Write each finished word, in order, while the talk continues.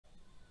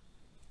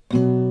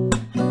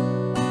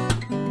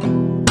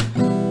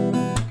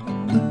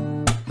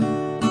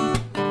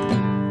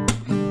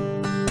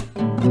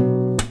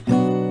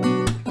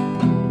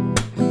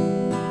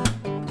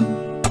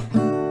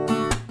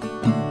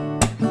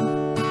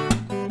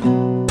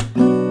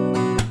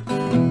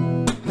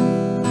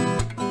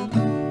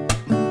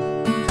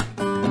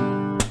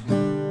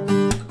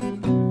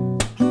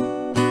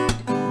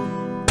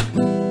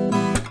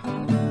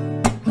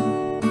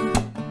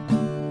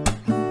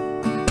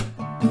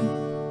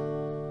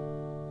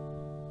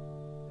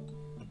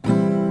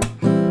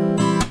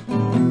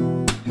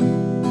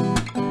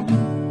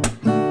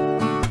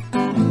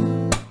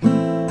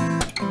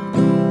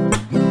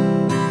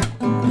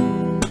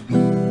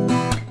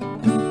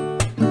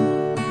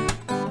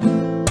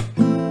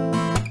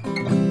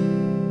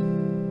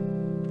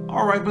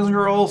Alright, boys and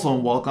girls,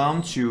 and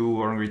welcome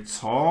to our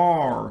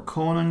guitar,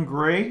 Conan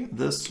Gray.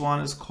 This one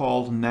is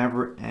called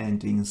Never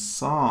Ending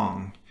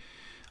Song.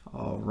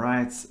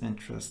 Alright,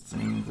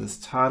 interesting, this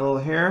title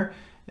here.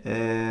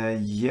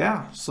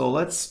 Yeah, so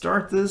let's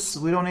start this.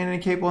 We don't need any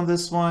capo on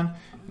this one.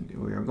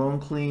 We are going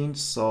clean,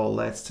 so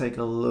let's take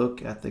a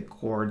look at the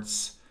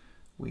chords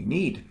we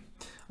need.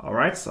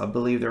 Alright, so I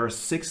believe there are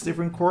 6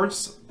 different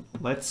chords.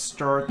 Let's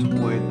start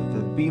with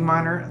the B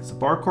minor, that's a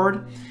bar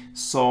chord.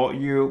 So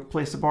you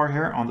place the bar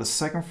here on the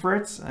 2nd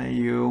fret and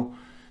you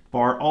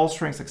bar all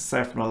strings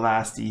except for the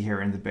last E here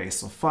in the bass.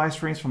 So 5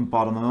 strings from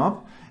bottom and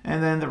up,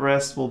 and then the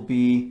rest will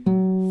be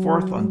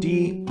 4th on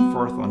D,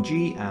 4th on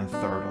G, and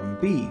 3rd on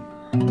B.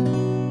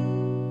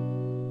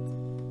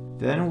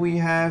 Then we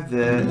have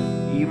the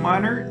E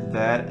minor,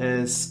 that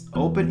is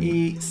open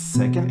E,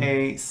 2nd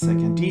A,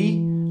 2nd D,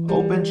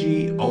 open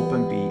G,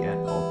 open B,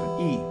 and open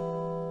E.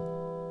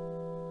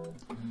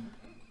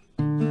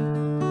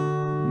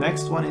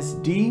 Next one is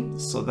D,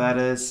 so that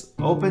is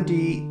open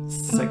D,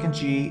 2nd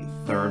G,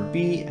 3rd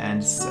B,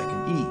 and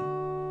 2nd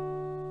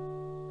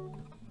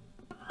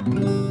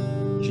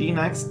E. G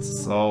next,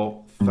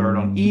 so 3rd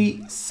on E,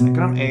 2nd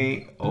on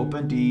A,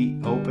 open D,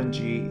 open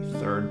G,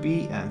 3rd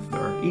B, and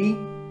 3rd E.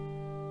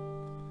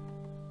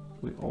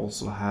 We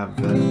also have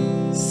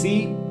the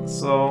C,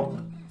 so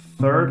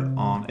 3rd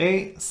on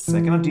A,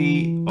 2nd on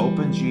D,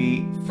 open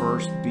G,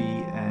 1st B,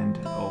 and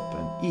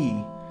open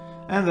E.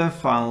 And then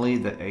finally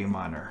the A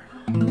minor.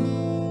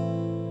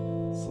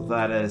 So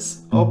that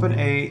is open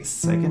A,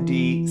 2nd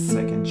D,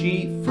 2nd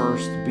G,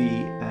 1st B,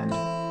 and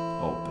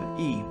open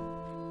E.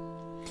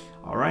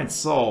 Alright,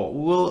 so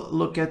we'll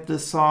look at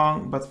this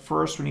song, but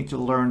first we need to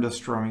learn the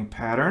strumming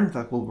pattern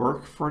that will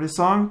work for this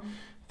song,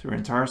 through the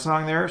entire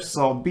song there.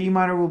 So B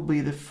minor will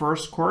be the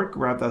first chord,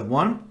 grab that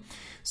one.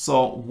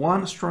 So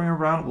one strumming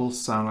around will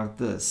sound like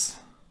this.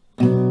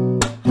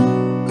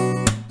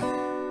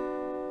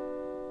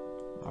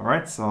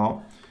 Alright,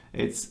 so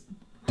it's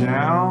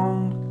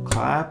down,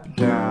 clap,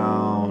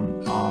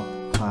 down, up,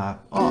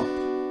 clap, up.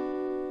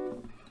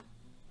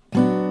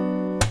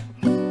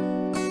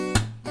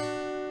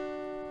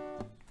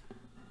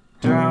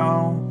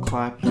 Down,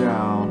 clap,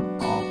 down,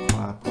 up,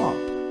 clap, up.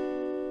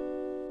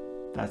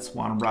 That's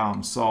one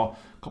round. So a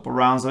couple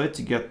rounds of it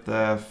to get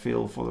the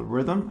feel for the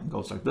rhythm. It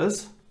goes like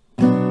this.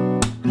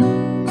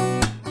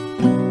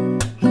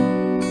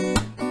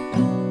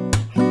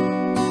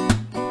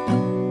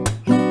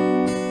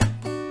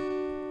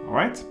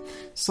 Alright.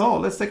 So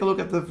let's take a look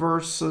at the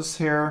verses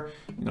here.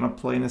 You're gonna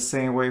play in the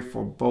same way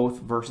for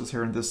both verses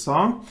here in this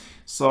song.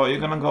 So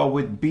you're gonna go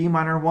with B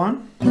minor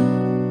 1,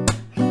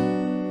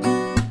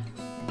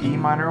 E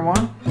minor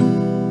 1,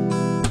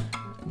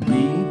 B,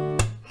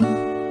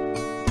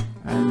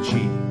 and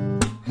G.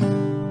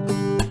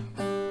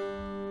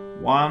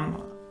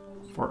 1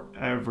 for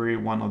every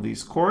one of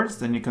these chords.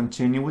 Then you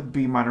continue with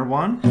B minor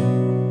 1,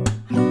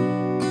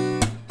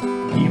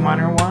 E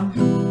minor 1,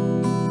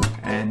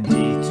 and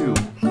D2.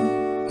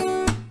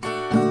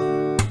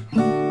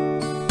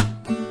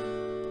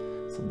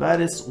 That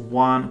is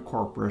one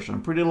chord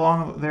progression, pretty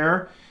long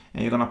there,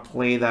 and you're gonna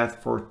play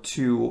that for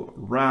 2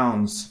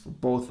 rounds for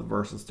both the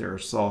verses there.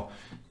 So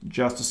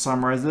just to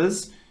summarize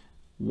this,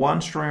 1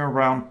 string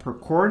around per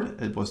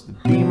chord. It was the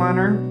B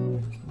minor,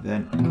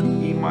 then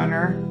E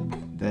minor,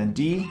 then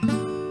D,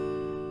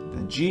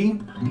 then G,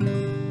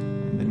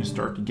 and then you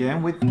start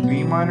again with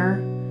B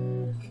minor,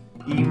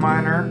 E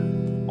minor,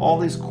 all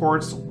these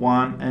chords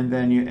 1, and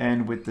then you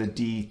end with the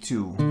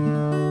D2.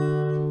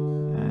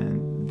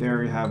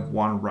 There you have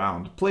 1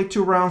 round. Play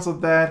 2 rounds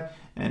of that,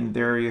 and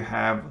there you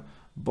have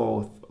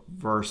both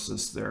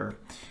verses there.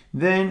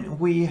 Then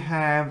we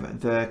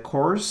have the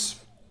chorus.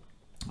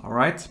 All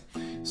right,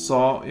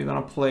 so you're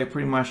gonna play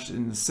pretty much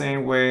in the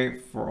same way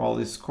for all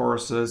these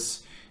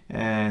choruses.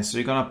 And so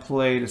you're gonna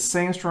play the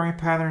same strumming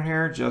pattern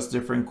here, just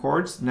different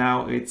chords.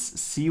 Now it's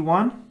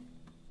C1,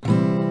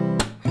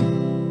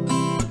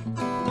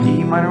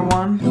 E minor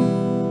 1,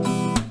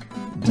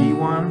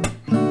 D1,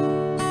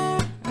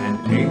 and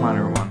A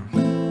minor 1.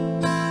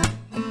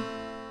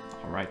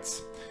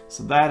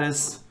 So that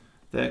is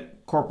the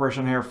chord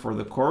progression here for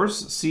the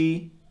chorus.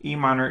 C, E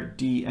minor,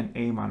 D, and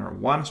A minor.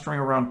 1 string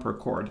around per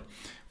chord.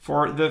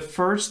 For the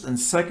 1st and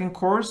 2nd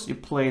chorus, you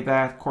play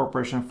that chord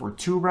progression for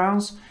 2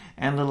 rounds.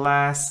 And the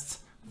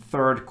last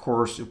 3rd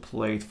chorus, you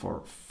play it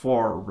for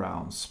 4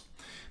 rounds.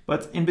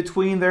 But in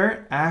between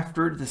there,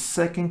 after the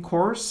 2nd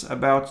chorus,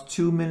 about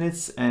 2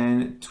 minutes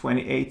and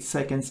 28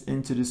 seconds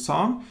into the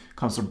song,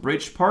 comes a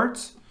bridge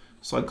part.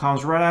 So it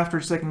comes right after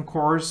the 2nd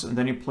chorus, and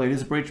then you play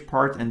this bridge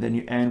part, and then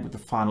you end with the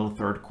final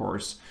 3rd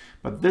chorus.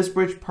 But this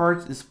bridge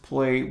part is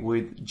played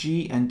with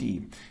G and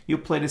D. You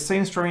play the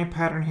same strumming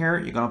pattern here.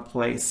 You're gonna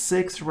play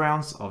 6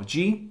 rounds of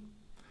G,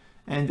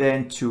 and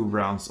then 2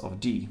 rounds of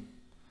D.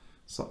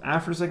 So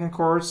after the 2nd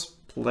chorus,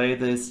 play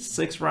this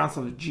 6 rounds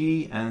of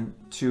G and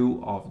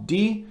 2 of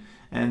D,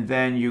 and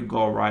then you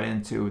go right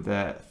into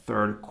the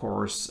 3rd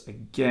chorus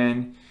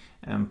again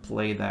and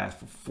play that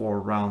for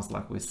 4 rounds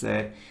like we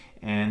said.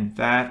 And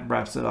that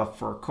wraps it up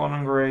for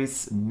Conan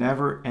Gray's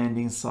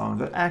never-ending song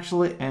that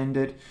actually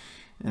ended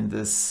in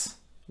this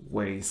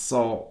way.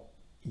 So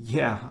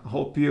yeah, I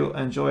hope you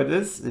enjoyed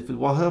this. If it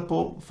was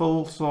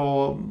helpful,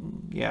 so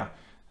yeah,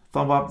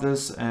 thumb up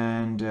this,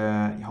 and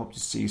I hope to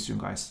see you soon,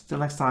 guys. Till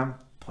next time,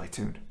 play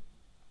tuned.